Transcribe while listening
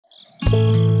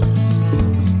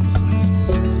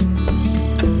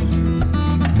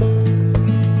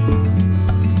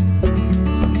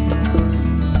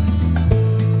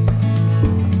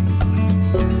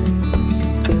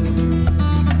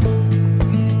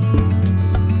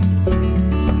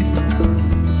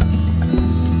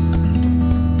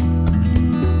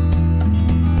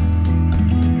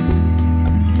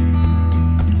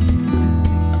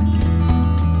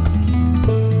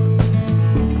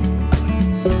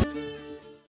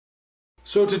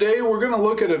So today we're going to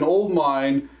look at an old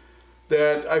mine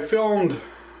that I filmed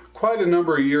quite a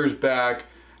number of years back.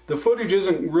 The footage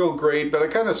isn't real great, but I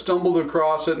kind of stumbled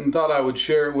across it and thought I would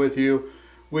share it with you.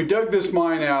 We dug this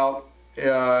mine out.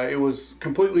 It was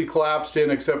completely collapsed in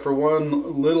except for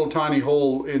one little tiny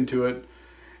hole into it.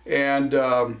 And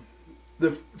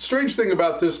the strange thing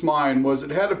about this mine was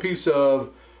it had a piece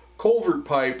of culvert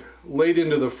pipe laid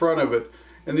into the front of it.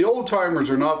 And the old timers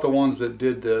are not the ones that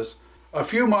did this. A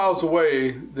few miles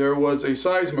away there was a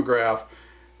seismograph,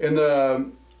 and the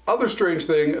other strange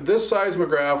thing, this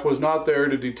seismograph was not there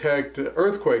to detect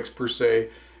earthquakes per se.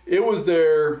 It was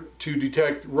there to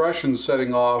detect Russians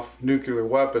setting off nuclear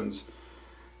weapons.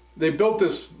 They built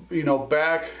this,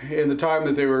 back in the time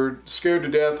that they were scared to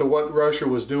death of what Russia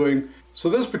was doing. So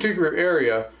this particular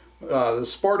area, the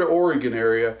Sparta, Oregon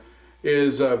area,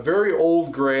 is very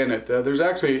old granite. There's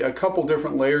actually a couple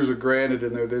different layers of granite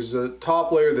in there. There's a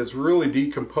top layer that's really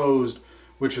decomposed,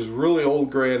 which is really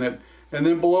old granite, and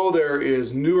then below there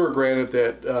is newer granite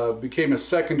that became a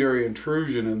secondary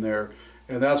intrusion in there,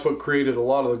 and that's what created a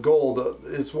lot of the gold.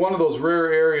 It's one of those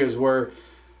rare areas where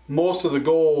most of the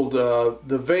gold,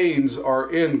 the veins are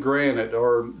in granite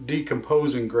or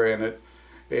decomposing granite.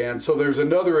 And so there's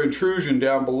another intrusion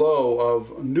down below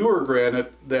of newer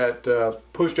granite that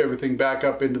pushed everything back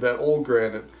up into that old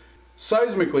granite.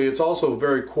 Seismically, it's also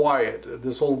very quiet,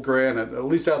 this old granite, at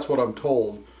least that's what I'm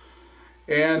told.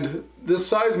 And this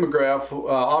seismograph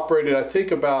operated, I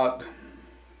think about,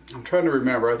 I'm trying to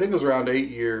remember, I think it was around 8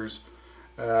 years.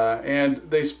 And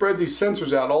they spread these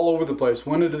sensors out all over the place,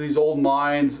 went into these old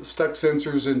mines, stuck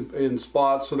sensors in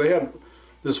spots, so they have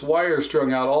this wire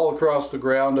strung out all across the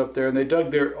ground up there, and they dug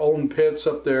their own pits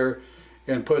up there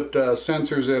and put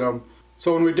sensors in them.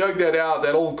 So when we dug that out,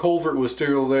 that old culvert was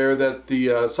still there that the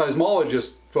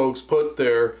seismologist folks put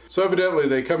there. So evidently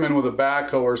they come in with a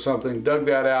backhoe or something, dug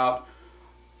that out,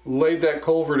 laid that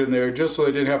culvert in there just so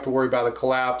they didn't have to worry about a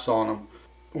collapse on them.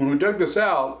 When we dug this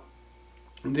out,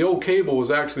 the old cable was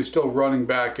actually still running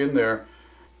back in there.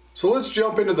 So let's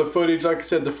jump into the footage. Like I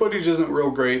said, the footage isn't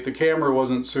real great. The camera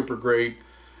wasn't super great.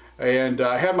 And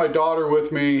I had my daughter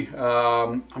with me.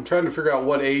 I'm trying to figure out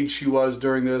what age she was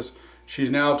during this.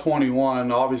 She's now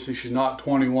 21. Obviously she's not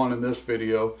 21 in this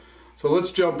video. So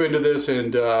let's jump into this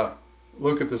and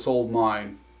look at this old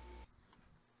mine.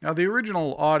 Now the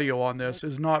original audio on this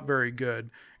is not very good.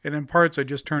 And in parts I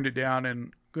just turned it down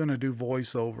and going to do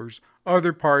voiceovers.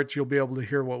 Other parts you'll be able to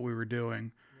hear what we were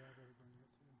doing.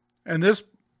 And this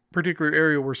particular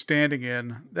area we're standing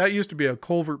in, that used to be a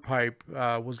culvert pipe,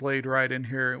 was laid right in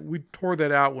here. We tore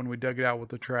that out when we dug it out with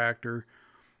the tractor,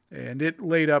 and it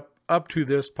laid up to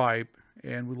this pipe,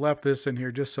 and we left this in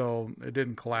here just so it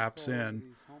didn't collapse in.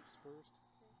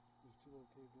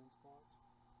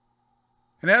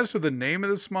 And as to the name of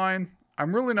this mine,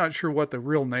 I'm really not sure what the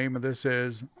real name of this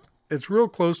is. It's real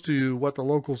close to what the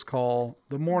locals call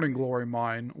the Morning Glory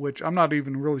mine, which I'm not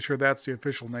even really sure that's the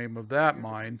official name of that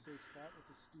mine.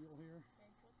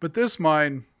 But this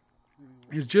mine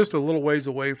is just a little ways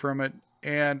away from it,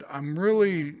 and I'm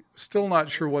really still not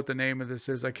sure what the name of this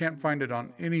is. I can't find it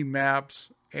on any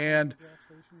maps, and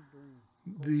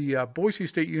the Boise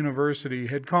State University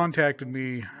had contacted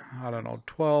me, I don't know,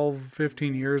 12,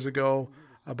 15 years ago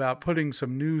about putting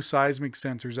some new seismic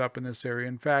sensors up in this area.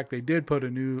 In fact, they did put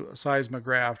a new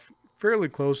seismograph fairly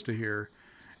close to here.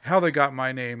 How they got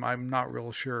my name, I'm not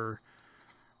real sure.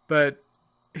 But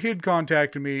he had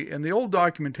contacted me, and the old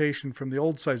documentation from the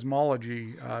old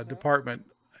seismology department,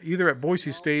 either at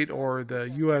Boise State or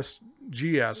the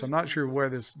USGS, I'm not sure where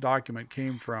this document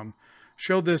came from,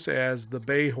 showed this as the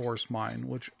Bay Horse Mine,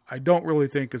 which I don't really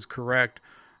think is correct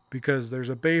because there's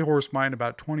a Bay Horse Mine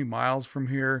about 20 miles from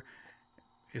here.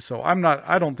 So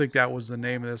I don't think that was the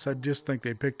name of this. I just think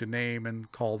they picked a name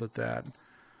and called it that.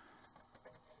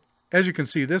 As you can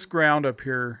see, this ground up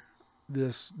here,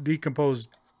 this decomposed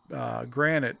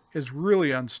granite is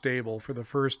really unstable for the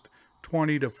first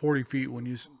 20 to 40 feet. When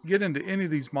you get into any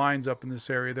of these mines up in this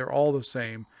area, they're all the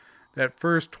same. That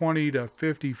first 20 to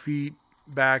 50 feet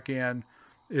back in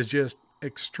is just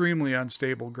extremely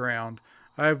unstable ground.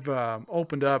 I've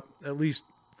opened up at least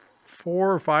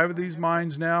 4 or 5 of these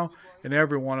mines now, and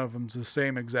every one of them's the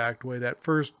same exact way. That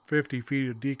first 50 feet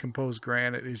of decomposed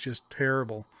granite is just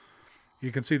terrible.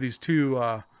 You can see these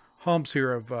two humps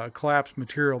here of collapsed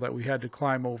material that we had to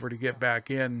climb over to get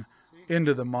back into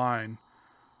the mine.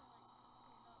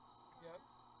 Yep.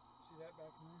 See that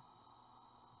back in there?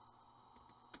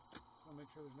 I'll make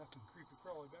sure there's nothing creepy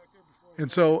crawly back there before.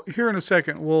 And so here in a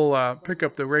second, we'll pick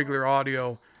up the regular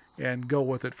audio and go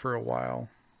with it for a while.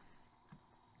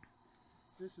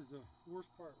 This is the worst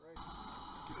part, right?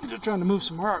 I'm just trying to move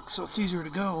some rocks so it's easier to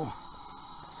go.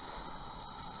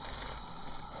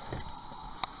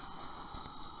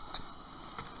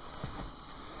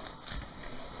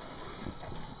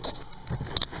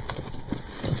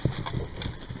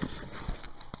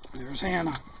 There's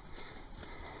Hannah.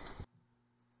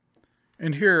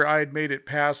 And here I had made it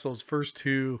past those first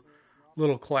two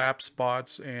little collapse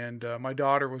spots, and my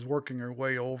daughter was working her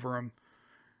way over them.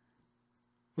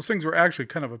 Those things were actually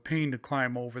kind of a pain to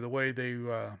climb over. The way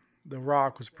the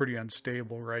rock was pretty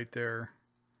unstable right there.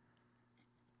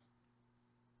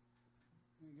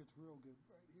 It gets real good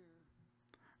right here.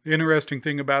 The interesting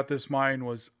thing about this mine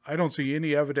was I don't see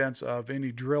any evidence of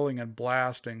any drilling and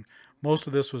blasting. Most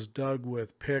of this was dug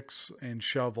with picks and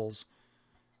shovels.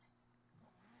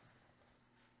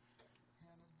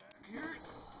 Hannah's back here.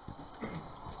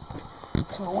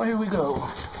 So away we go.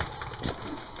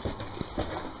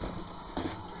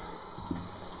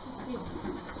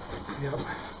 Yep.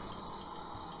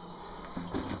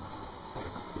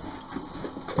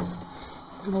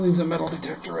 I'm gonna leave the metal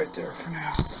detector right there for now.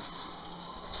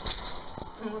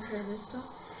 And what kind of this stuff?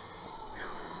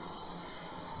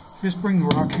 Just bring the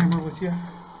rock hammer with you.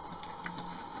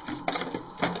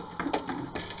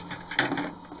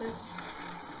 This?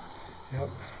 Yep.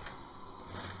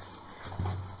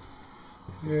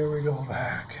 There we go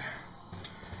back.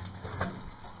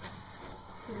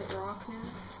 Is it rock now?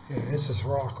 Yeah, this is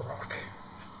rock.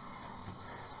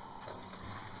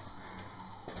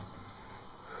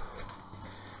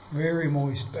 Very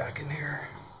moist back in here.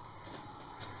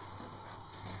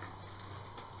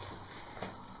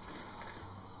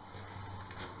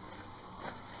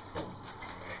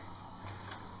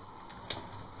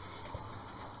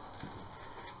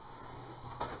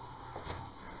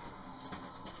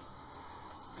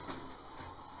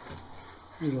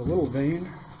 Here's a little vein.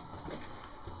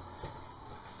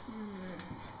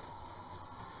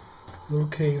 Little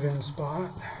cave-in spot.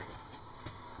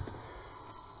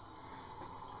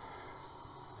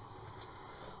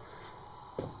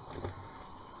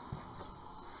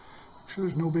 Make sure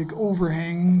there's no big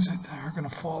overhangs that are going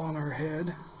to fall on our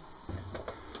head.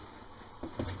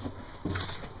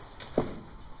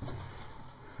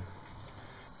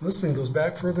 This thing goes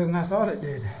back further than I thought it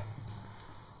did.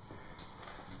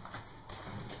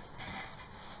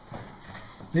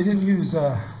 They didn't use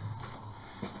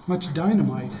much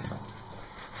dynamite.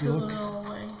 You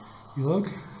look,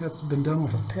 that's been done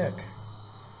with a pick.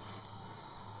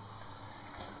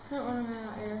 I don't want to run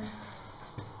out of air.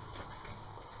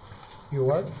 You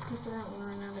what? I said I don't want to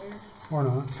run out of air. Or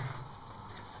not?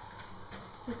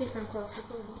 I think I'm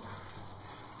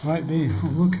claustrophobic. Might be.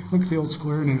 Oh, look at the old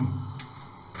square now.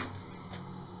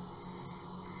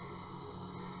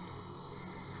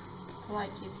 The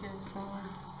light keeps getting smaller.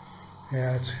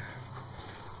 Yeah,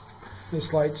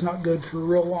 this light's not good for a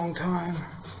real long time.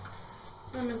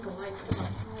 I meant the light from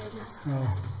outside.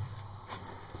 Oh.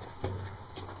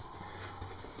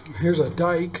 Here's a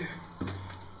dike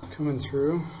coming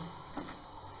through.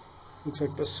 Looks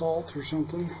like basalt or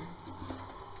something.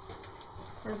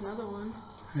 There's another one.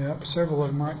 Yep, several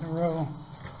of them right in a row.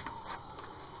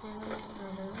 And there's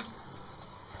another.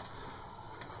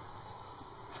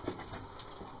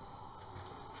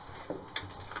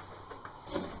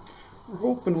 We're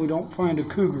hoping we don't find a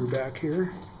cougar back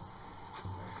here.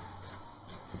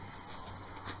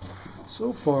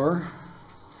 So far,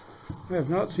 I have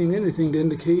not seen anything to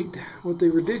indicate what they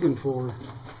were digging for.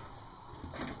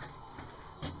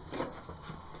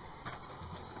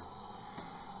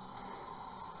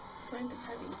 Flame is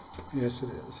heavy. Yes, it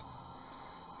is.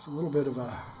 There's a little bit of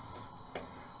a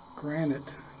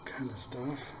granite kind of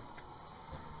stuff.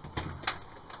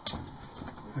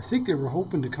 I think they were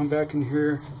hoping to come back in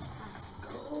here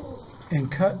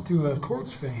and cut through a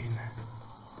quartz vein,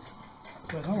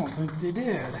 but I don't think they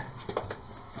did.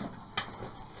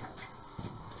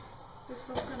 There's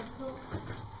some kind of poke.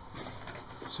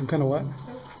 Some kind of what?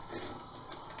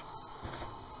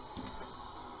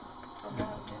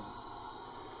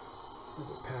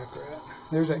 There's a pack rat.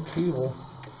 There's that cable.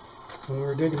 When we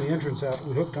were digging the entrance out,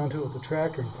 we hooked onto it with the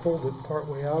tractor and pulled it part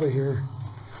way out of here.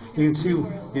 You can see,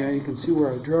 yeah, you can see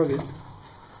where I drug it.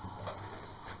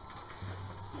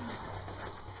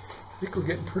 think we're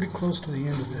getting pretty close to the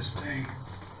end of this thing.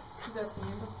 Is that the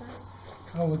end of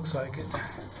that? Kind of looks like it.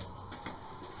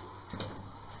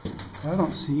 I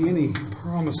don't see any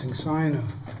promising sign of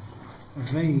a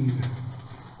vein.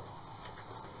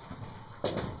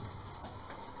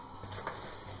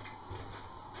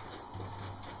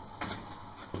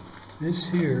 This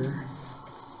here,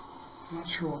 I'm not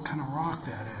sure what kind of rock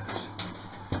that is.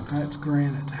 That's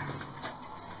granite.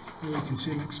 Here you can see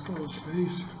an exposed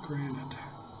face, granite.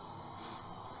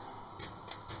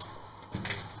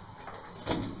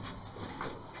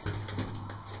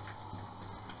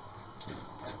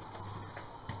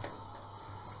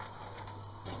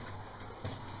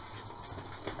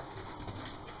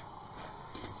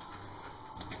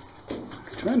 I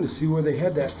was trying to see where they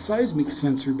had that seismic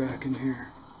sensor back in here.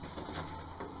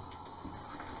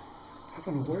 I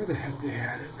don't know where the heck they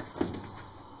had it.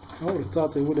 I would have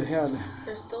thought they would have had.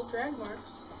 There's still drag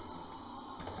marks.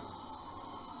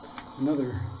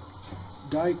 Another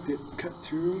dike that cut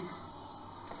through.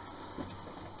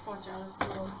 Watch out, it's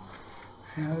little.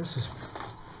 Yeah, this is.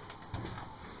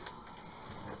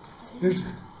 There's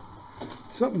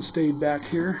something stayed back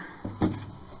here.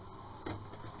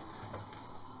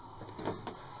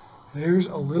 There's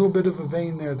a little bit of a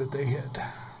vein there that they hit.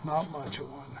 Not much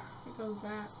of one. It goes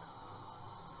back.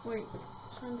 Wait,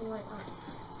 shine the light on.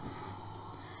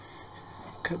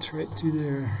 Cuts right through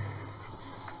there.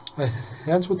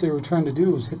 That's what they were trying to do,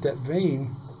 was hit that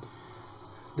vein.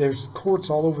 There's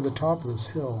quartz all over the top of this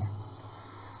hill.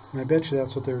 And I bet you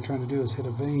that's what they were trying to do, is hit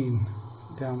a vein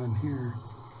down in here.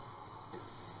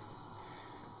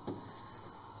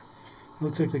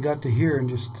 Looks like they got to here and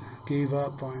just gave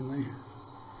up finally.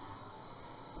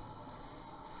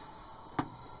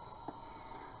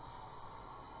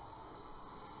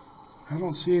 I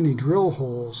don't see any drill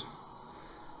holes.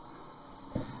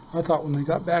 I thought when they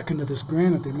got back into this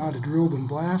granite they might have drilled and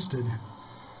blasted.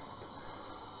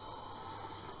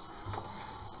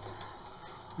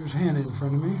 There's Hannah in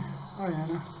front of me. Hi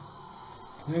Hannah.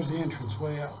 There's the entrance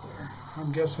way out there.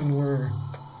 I'm guessing we're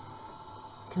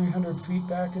 300 feet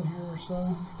back in here or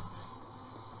so.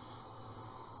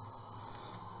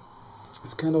 I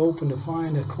was kind of hoping to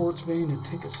find a quartz vein and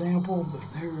take a sample, but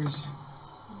there's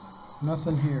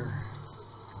nothing here.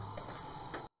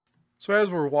 So as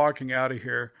we're walking out of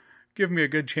here, give me a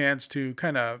good chance to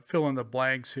kind of fill in the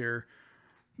blanks here.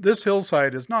 This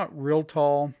hillside is not real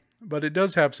tall, but it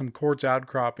does have some quartz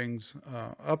outcroppings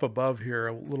up above here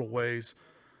a little ways.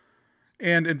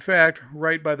 And in fact,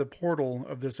 right by the portal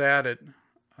of this adit,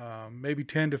 maybe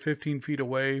 10 to 15 feet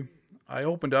away, I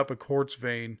opened up a quartz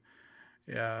vein,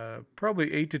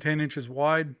 probably 8 to 10 inches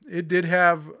wide. It did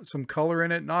have some color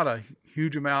in it, not a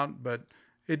huge amount, but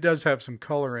it does have some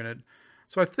color in it.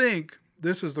 So I think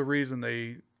this is the reason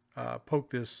they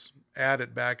poked this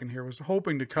adit back in here, was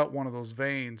hoping to cut one of those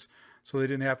veins so they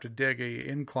didn't have to dig a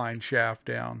incline shaft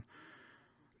down.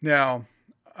 Now,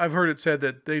 I've heard it said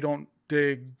that they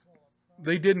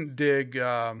didn't dig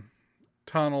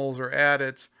tunnels or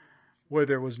adits where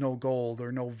there was no gold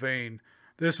or no vein.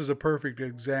 This is a perfect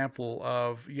example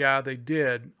of, yeah, they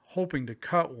did, hoping to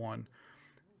cut one.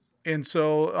 And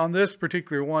so on this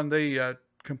particular one, they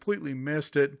completely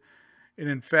missed it. And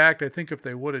in fact, I think if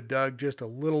they would have dug just a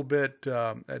little bit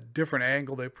at a different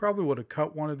angle, they probably would have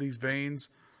cut one of these veins.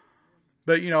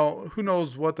 But, you know, who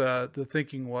knows what the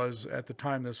thinking was at the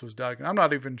time this was dug. And I'm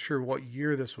not even sure what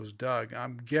year this was dug.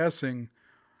 I'm guessing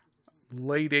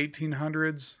late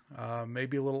 1800s,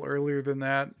 maybe a little earlier than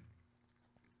that.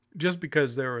 Just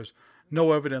because there was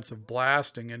no evidence of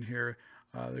blasting in here.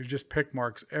 There's just pick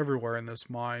marks everywhere in this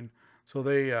mine. So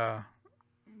they,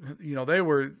 you know, they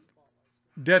were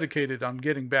dedicated on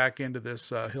getting back into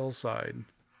this hillside.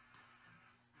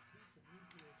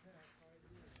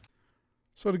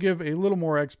 So to give a little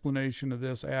more explanation of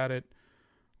this adit,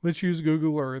 let's use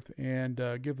Google Earth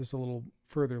and give this a little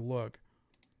further look.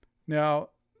 Now,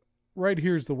 right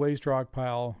here's the waste rock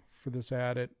pile for this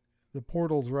adit. The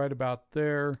portal's right about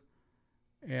there,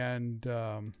 and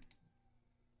oh,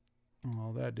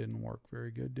 that didn't work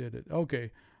very good, did it?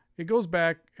 Okay, it goes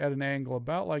back at an angle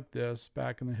about like this,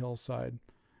 back in the hillside,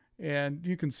 and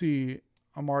you can see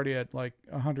I'm already at like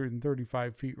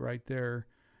 135 feet right there.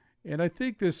 And I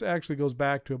think this actually goes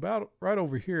back to about right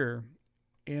over here.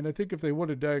 And I think if they would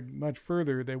have dug much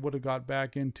further, they would have got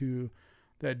back into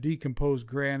that decomposed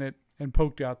granite and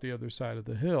poked out the other side of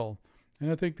the hill.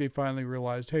 And I think they finally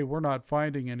realized, hey, we're not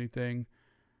finding anything.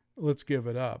 Let's give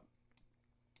it up.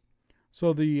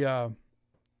 So the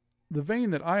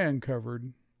vein that I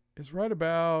uncovered is right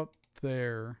about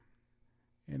there.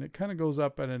 And it kind of goes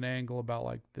up at an angle about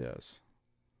like this.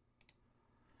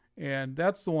 And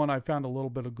that's the one I found a little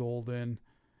bit of gold in.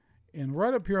 And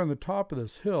right up here on the top of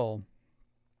this hill,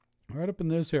 right up in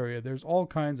this area, there's all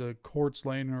kinds of quartz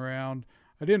laying around.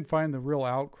 I didn't find the real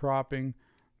outcropping.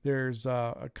 There's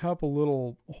a couple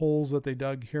little holes that they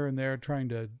dug here and there trying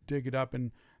to dig it up,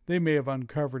 and they may have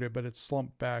uncovered it, but it's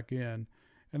slumped back in.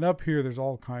 And up here, there's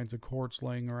all kinds of quartz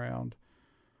laying around.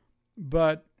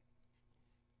 But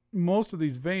most of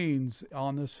these veins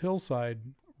on this hillside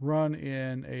run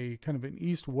in a kind of an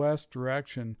east-west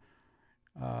direction.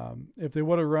 If they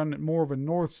would have run more of a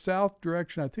north-south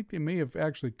direction, I think they may have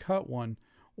actually cut one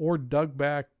or dug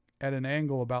back at an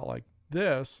angle about like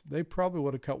this. They probably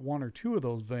would have cut one or two of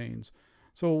those veins.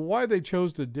 So why they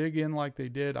chose to dig in like they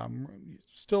did, I'm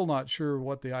still not sure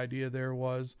what the idea there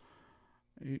was.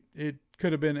 It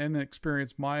could have been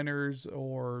inexperienced miners,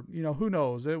 or, you know, who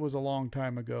knows? It was a long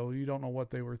time ago. You don't know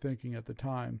what they were thinking at the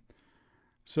time.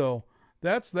 So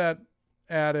that's that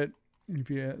at it. If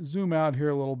you zoom out here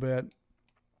a little bit,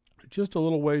 just a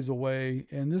little ways away,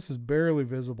 and this is barely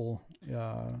visible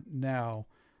now.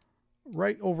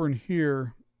 Right over in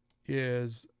here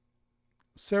is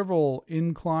several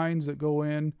inclines that go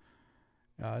in.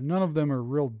 None of them are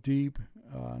real deep.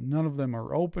 None of them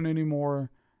are open anymore.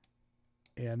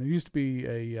 And there used to be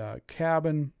a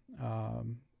cabin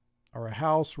or a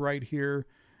house right here.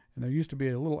 And there used to be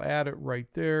a little adit right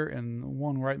there and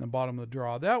one right in the bottom of the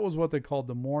draw. That was what they called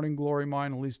the Morning Glory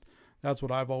Mine. At least that's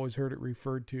what I've always heard it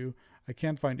referred to. I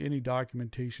can't find any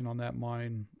documentation on that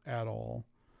mine at all.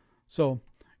 So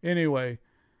anyway,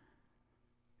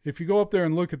 if you go up there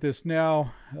and look at this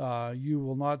now, you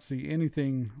will not see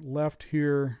anything left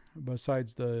here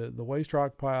besides the waste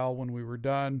rock pile when we were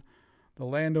done. The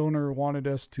landowner wanted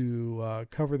us to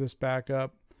cover this back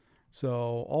up.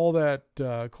 So all that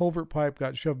culvert pipe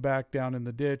got shoved back down in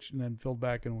the ditch and then filled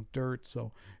back in with dirt.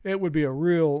 So it would be a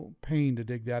real pain to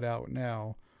dig that out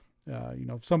now. You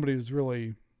know, if somebody was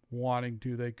really wanting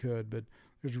to, they could, but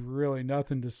there's really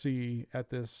nothing to see at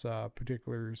this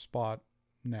particular spot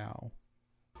now.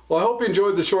 Well, I hope you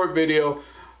enjoyed the short video,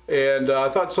 and I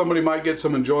thought somebody might get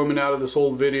some enjoyment out of this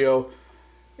old video.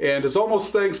 And it's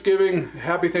almost Thanksgiving.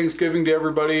 Happy Thanksgiving to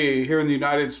everybody here in the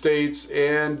United States,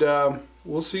 and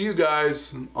we'll see you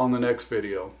guys on the next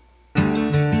video.